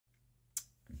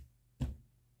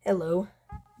Hello.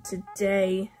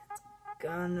 Today,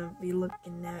 gonna be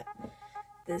looking at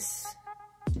this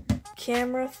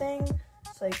camera thing.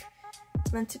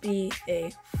 It's meant to be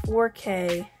a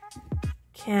 4K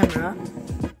camera,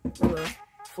 or a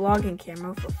vlogging camera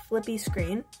with a flippy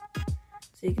screen,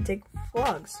 so you can take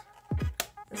vlogs.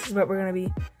 This is what we're gonna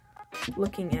be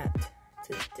looking at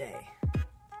today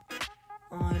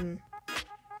on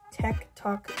Tech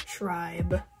Talk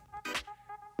Tribe,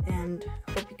 and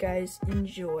hope you guys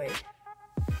enjoy.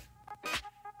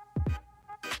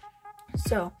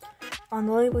 So, on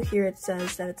the label here it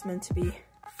says that it's meant to be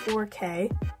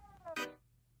 4K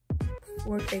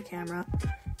camera,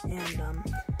 and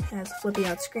it has a flippy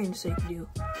out screen so you can do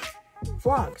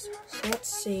vlogs. So let's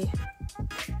see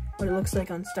what it looks like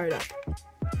on startup.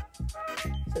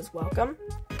 It says welcome,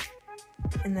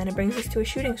 and then it brings us to a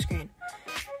shooting screen.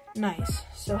 Nice.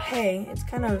 So hey, it's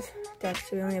kind of text,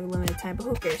 so we only have a limited time, but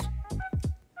who cares?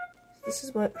 This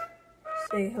is what,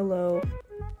 say hello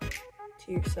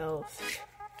to yourself.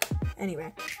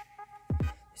 Anyway,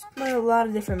 there's a lot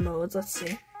of different modes. Let's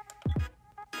see.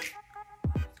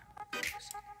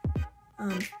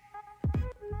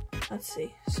 Let's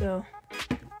see. So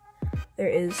there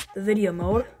is the video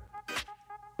mode.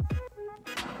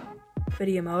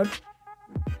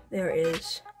 There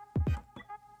is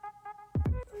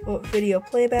video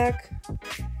playback.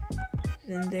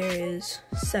 Then there is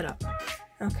setup.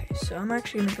 Okay, so I'm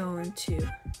actually gonna go into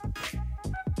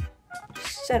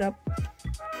setup,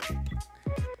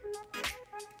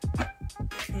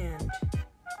 and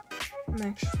I'm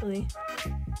actually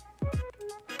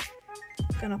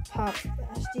gonna pop the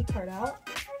SD card out,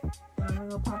 and I'm gonna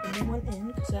go pop a new one in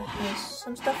because it has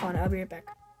some stuff on it. I'll be right back.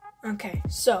 Okay,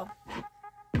 so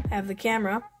I have the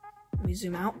camera. Let me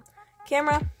zoom out.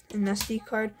 Camera and SD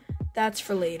card. That's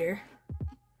for later.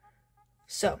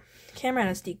 So, camera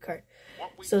and SD card.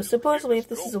 So supposedly, if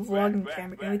this is a vlogging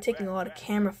camera, you're gonna be taking a lot of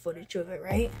camera footage of it,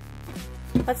 right?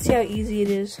 Let's see how easy it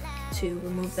is to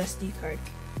remove the SD card.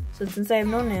 So since I have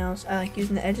no nails, I like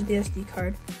using the edge of the SD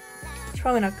card. It's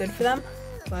probably not good for them,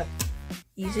 but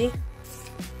easy.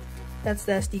 That's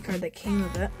the SD card that came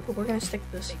with it. But we're gonna stick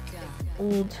this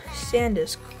old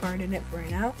SanDisk card in it for right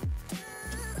now,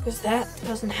 because that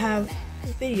doesn't have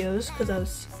videos, because I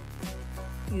was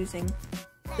using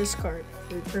this card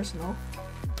for personal.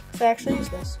 So I actually use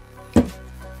this.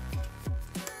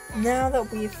 Now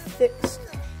that we've fixed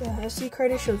the SD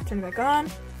card issue, let's turn it back on.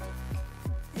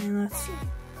 And let's see.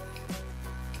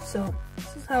 So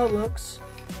this is how it looks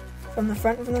from the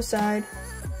front and from the side.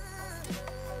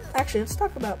 Actually, let's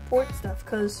talk about port stuff,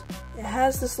 because it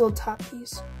has this little top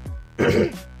piece.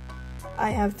 I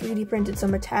have 3D printed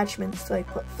some attachments to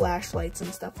put flashlights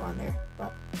and stuff on there.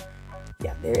 But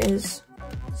yeah, there is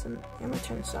some. I'm gonna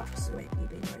turn this off because it might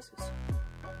be beeping noises.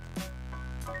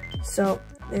 So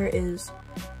there is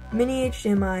mini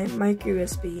HDMI, micro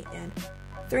USB, and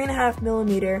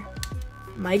 3.5mm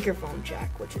microphone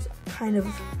jack, which is kind of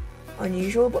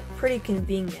unusual but pretty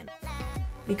convenient,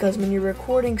 because when you're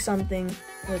recording something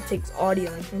that takes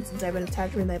audio, like for instance I have an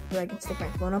attachment that I can stick my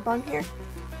phone up on here,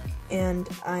 and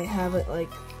I have it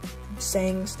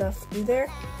saying stuff through there,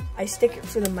 I stick it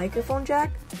for the microphone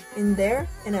jack in there,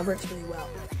 and it works really well.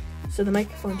 So the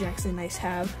microphone jack's a nice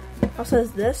have. Also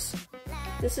has this.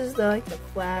 This is the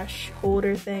flash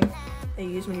holder thing that you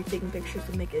use when you're taking pictures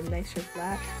to make it a nicer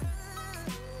flash.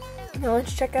 Now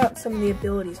let's check out some of the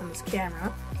abilities on this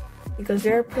camera, because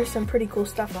there are some pretty cool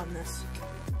stuff on this.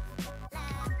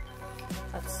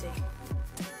 Let's see.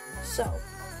 So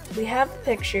we have the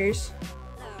pictures.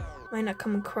 Might not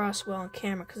come across well on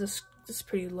camera because this is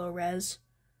pretty low res.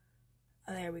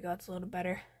 Oh, there we go, it's a little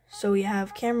better. So we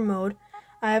have camera mode.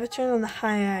 I have it turned on the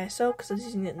high ISO because I was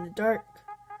using it in the dark,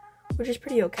 which is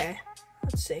pretty okay.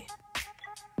 Let's see.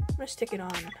 I'm gonna stick it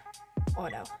on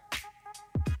auto.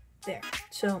 There.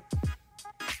 So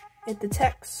it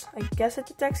detects, I guess it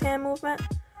detects hand movement.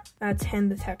 That's hand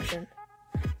detection.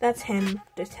 That's hand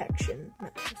detection.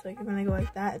 It's like when I go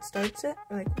like that, it starts it,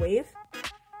 or wave.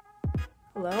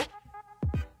 Hello?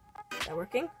 Is that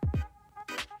working?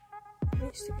 Let me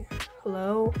stick it.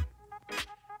 Hello?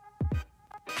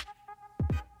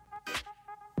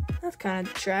 That's kind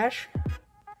of trash.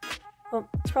 Well,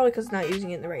 it's probably because it's not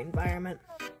using it in the right environment.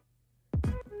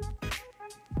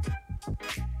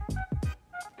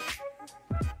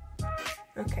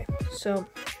 Okay, so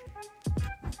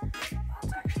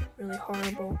that's actually really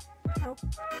horrible. Oh,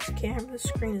 this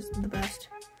screen isn't the best.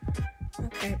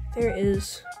 Okay, there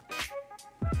is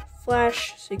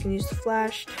flash, so you can use the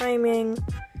flash, timing,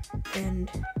 and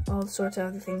all sorts of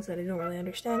other things that I don't really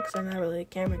understand because I'm not really a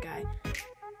camera guy.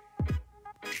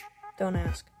 Don't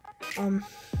ask.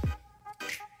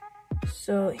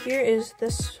 So here is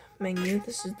this menu.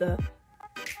 This is the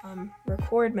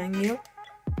record menu.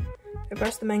 I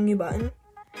press the menu button.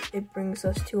 It brings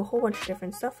us to a whole bunch of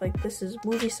different stuff. Like this is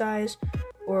movie size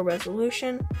or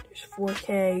resolution. There's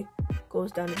 4K,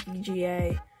 goes down to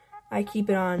VGA. I keep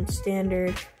it on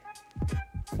standard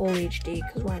full HD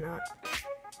because why not?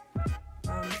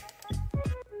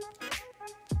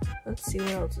 Let's see what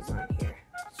else is on here.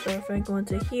 So if I go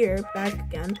into here, back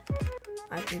again,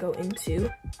 I can go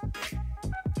into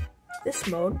this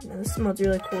mode. Now this mode's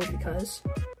really cool because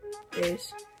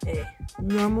there's a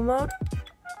normal mode,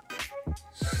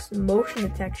 motion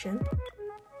detection,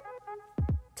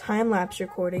 time-lapse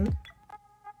recording,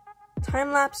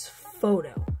 time-lapse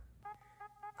photo.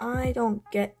 I don't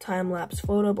get time-lapse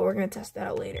photo, but we're going to test that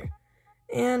out later.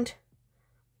 And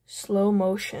slow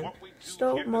motion.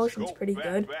 Slow motion's pretty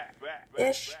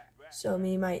good-ish, so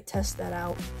we might test that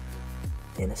out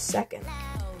in a second.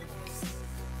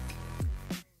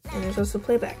 And there's also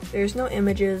playback. There's no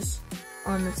images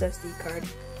on this SD card.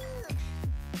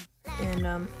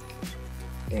 And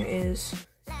there is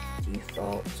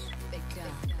default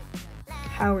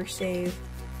power save,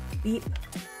 beep,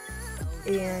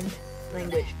 and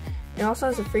language. It also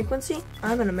has a frequency.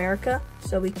 I'm in America,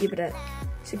 so we keep it at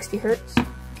 60 hertz.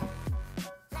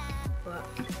 But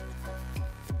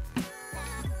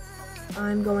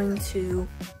I'm going to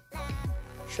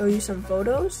show you some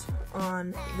photos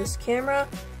on this camera.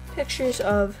 Pictures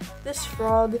of this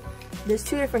frog. There's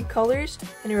two different colors,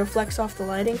 and it reflects off the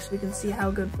lighting, so we can see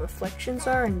how good reflections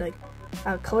are and like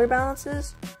how color balance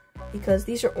is. Because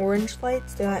these are orange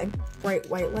lights, they're not bright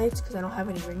white lights because I don't have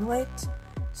any ring lights.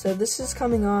 So this is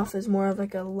coming off as more of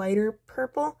like a lighter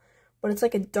purple, but it's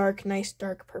like a dark, nice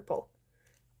dark purple.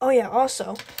 Oh yeah,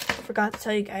 also, I forgot to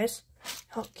tell you guys,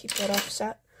 I'll keep that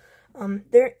offset.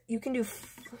 There, you can do,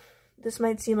 this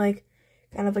might seem like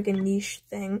kind of like a niche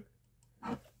thing,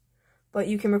 but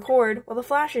you can record while the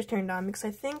flash is turned on, because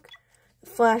I think the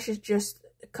flash is just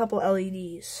a couple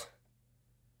LEDs.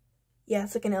 Yeah,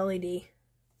 it's like an LED.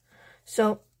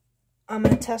 So, I'm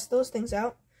going to test those things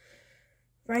out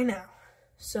right now.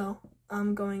 So,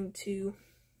 I'm going to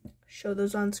show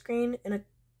those on screen in a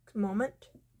moment.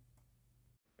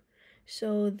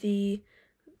 So, the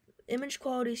image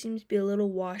quality seems to be a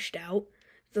little washed out.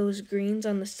 Those greens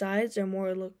on the sides are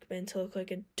more meant to look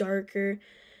like a darker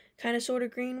kind of sort of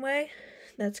green way.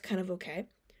 That's kind of okay.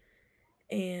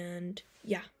 And,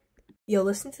 yeah. Yo,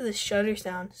 listen to this shutter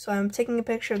sound. So, I'm taking a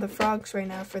picture of the frogs right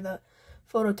now for the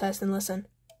photo test, and listen.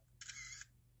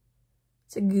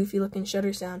 It's a goofy looking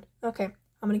shutter sound. Okay,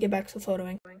 I'm gonna get back to the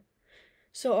photoing.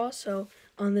 So also,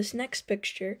 on this next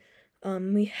picture,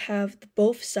 we have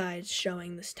both sides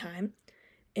showing this time.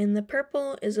 And the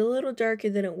purple is a little darker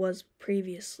than it was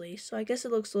previously, so I guess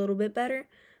it looks a little bit better.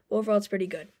 But overall, it's pretty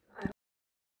good.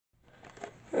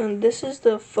 And this is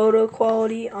the photo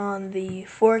quality on the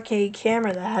 4K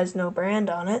camera that has no brand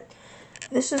on it.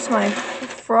 This is my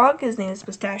frog. His name is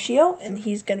Pistachio, and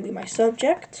he's going to be my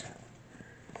subject.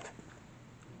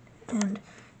 And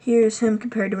here's him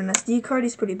compared to an SD card.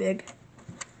 He's pretty big.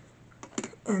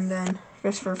 And then,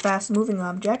 just for fast-moving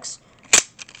objects,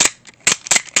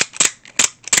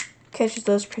 catches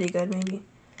those pretty good, maybe.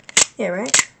 Yeah,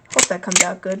 right? Hope that comes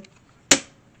out good.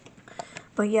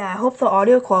 But yeah, I hope the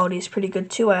audio quality is pretty good,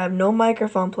 too. I have no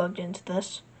microphone plugged into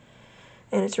this.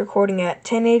 And it's recording at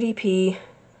 1080p.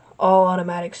 All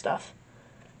automatic stuff.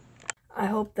 I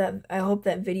hope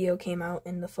that video came out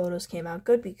and the photos came out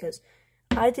good, because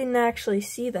I didn't actually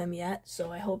see them yet,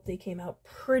 so I hope they came out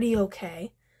pretty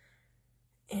okay.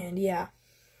 And yeah,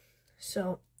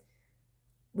 so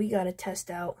we gotta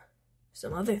test out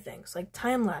some other things like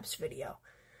time-lapse video.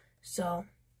 So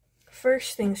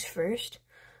first things first,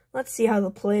 let's see how the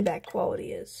playback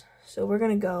quality is. So we're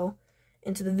gonna go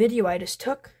into the video I just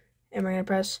took, and we're gonna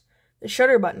press the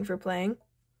shutter button for playing.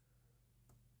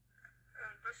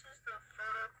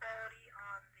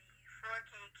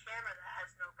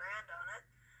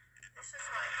 This is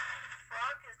my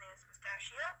frog. His name is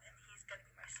Pistachio, and he's going to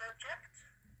be my subject.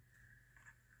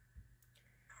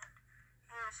 And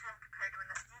here's him compared to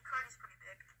an SD card. He's pretty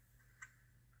big.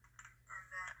 And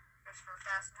then just for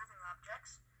fast-moving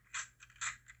objects,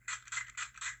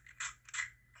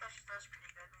 catches those pretty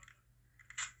good, maybe.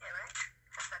 Yeah, right?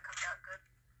 Hope that comes out good.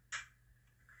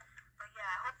 But yeah,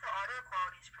 I hope the audio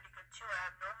quality is pretty good too. I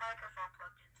have no microphone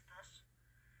plugged into this,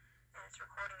 and it's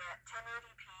recording at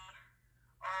 1080p.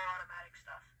 All automatic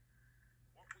stuff.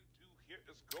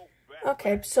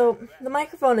 Okay, so the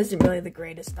microphone isn't really the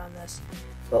greatest on this,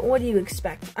 but what do you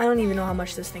expect? I don't even know how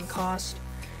much this thing cost,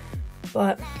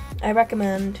 but I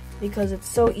recommend, because it's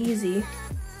so easy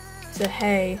to,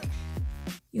 hey,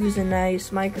 use a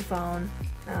nice microphone,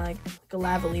 like a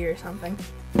lavalier or something,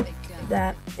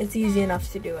 that it's easy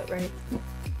enough to do it, right?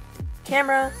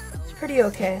 Camera is pretty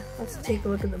okay. Let's take a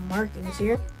look at the markings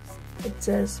here. It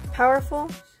says powerful.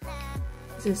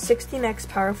 It says 16x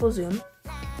powerful zoom.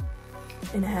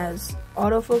 And it has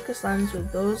autofocus lens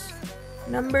with those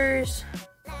numbers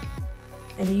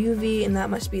and UV, and that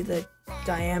must be the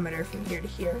diameter from here to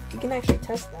here. You can actually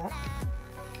test that.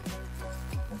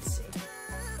 Let's see.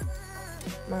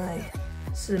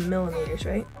 This is in millimeters,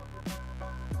 right?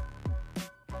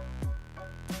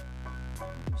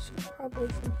 So probably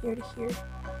from here to here.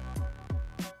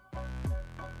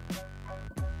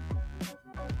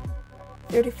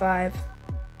 $35.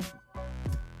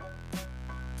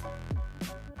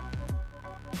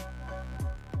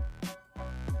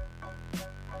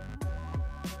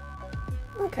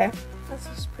 Okay, this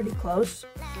is pretty close.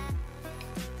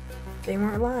 They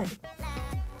weren't lying.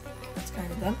 That's kind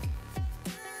of good.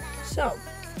 So,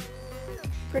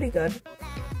 pretty good.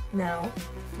 Now,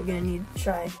 we're gonna need to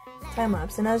try time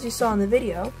lapse. And as you saw in the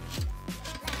video,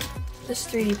 this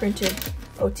 3D printed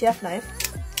OTF knife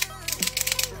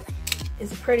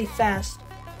is pretty fast,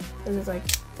 because it's like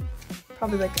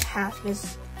probably like half a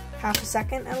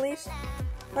second at least.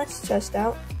 Let's test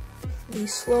out the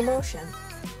slow motion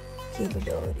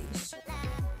capabilities.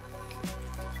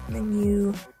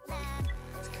 Menu,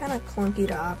 it's kind of clunky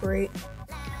to operate,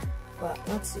 but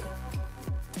let's see.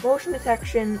 Motion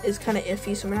detection is kind of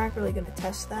iffy, so we're not really going to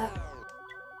test that.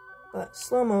 But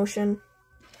slow motion,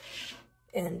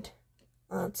 and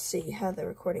let's see how the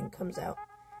recording comes out.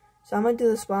 So I'm going to do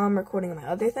this while I'm recording my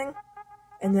other thing,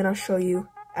 and then I'll show you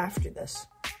after this.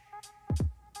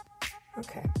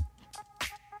 Okay.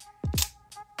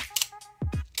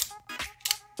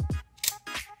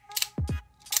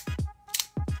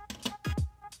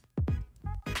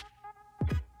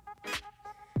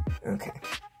 Okay,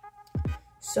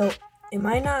 so it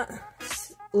might not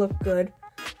look good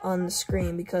on the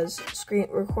screen because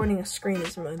recording a screen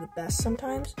isn't really the best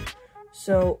sometimes.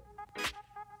 So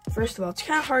first of all, it's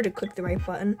kind of hard to click the right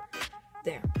button.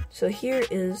 There. So here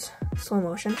is slow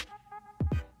motion.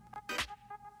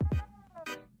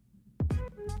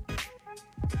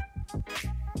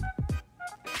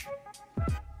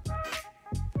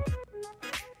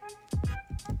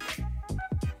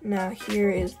 Now here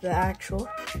is the actual.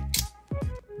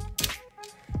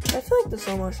 I feel like the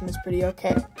slow motion is pretty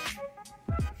okay.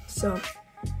 So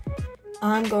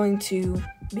I'm going to,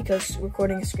 because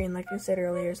recording a screen, like I said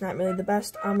earlier, is not really the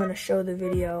best, I'm going to show the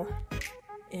video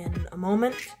in a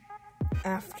moment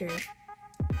after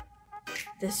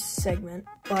this segment.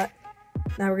 But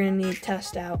now we're going to need to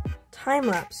test out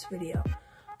time-lapse video.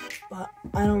 But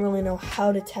I don't really know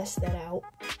how to test that out,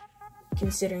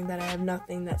 considering that I have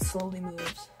nothing that slowly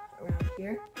moves around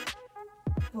here.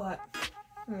 But,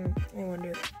 I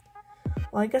wonder.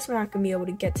 Well, I guess we're not going to be able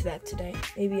to get to that today.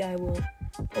 Maybe I will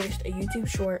post a YouTube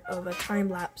short of a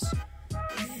time-lapse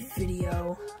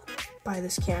video by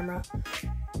this camera.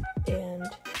 And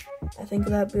I think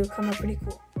that will come out pretty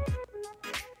cool.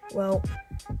 Well,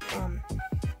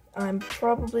 I'm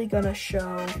probably going to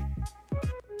show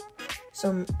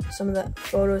some of the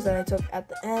photos that I took at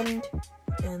the end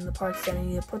and the parts that I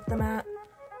need to put them at.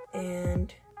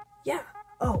 And yeah.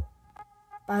 Oh,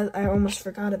 I almost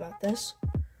forgot about this.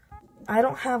 I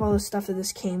don't have all the stuff that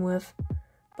this came with,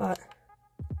 but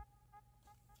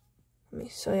let me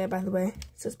show you. By the way, it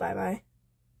says bye-bye.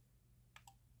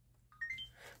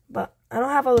 But I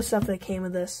don't have all the stuff that came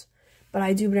with this, but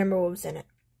I do remember what was in it.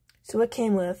 So it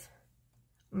came with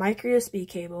micro USB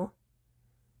cable,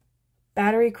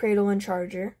 battery cradle and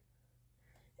charger,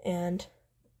 and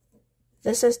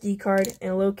this SD card,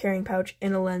 and a little carrying pouch,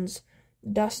 and a lens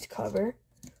dust cover,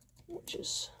 which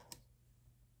is,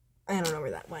 I don't know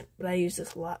where that went, but I use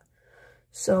this a lot.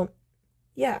 So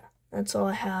yeah, that's all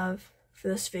I have for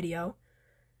this video,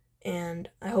 and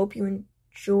I hope you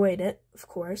enjoyed it, of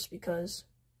course, because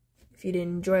if you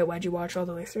didn't enjoy it, why'd you watch all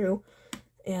the way through?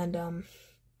 And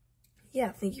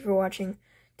yeah, thank you for watching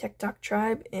Tech Talk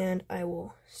Tribe, and I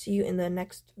will see you in the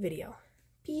next video.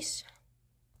 Peace.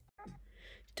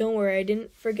 Don't worry, I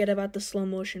didn't forget about the slow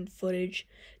motion footage.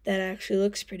 That actually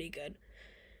looks pretty good.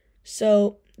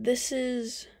 So this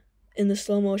is in the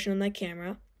slow motion on that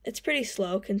camera. It's pretty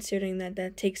slow considering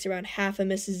that takes around half a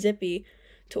Mississippi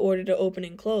to order to open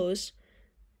and close.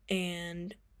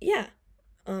 And yeah,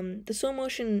 the slow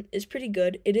motion is pretty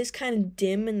good. It is kind of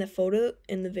dim in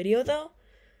the video though,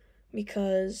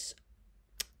 because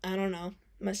I don't know,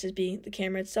 must just be the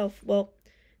camera itself. Well,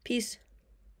 peace.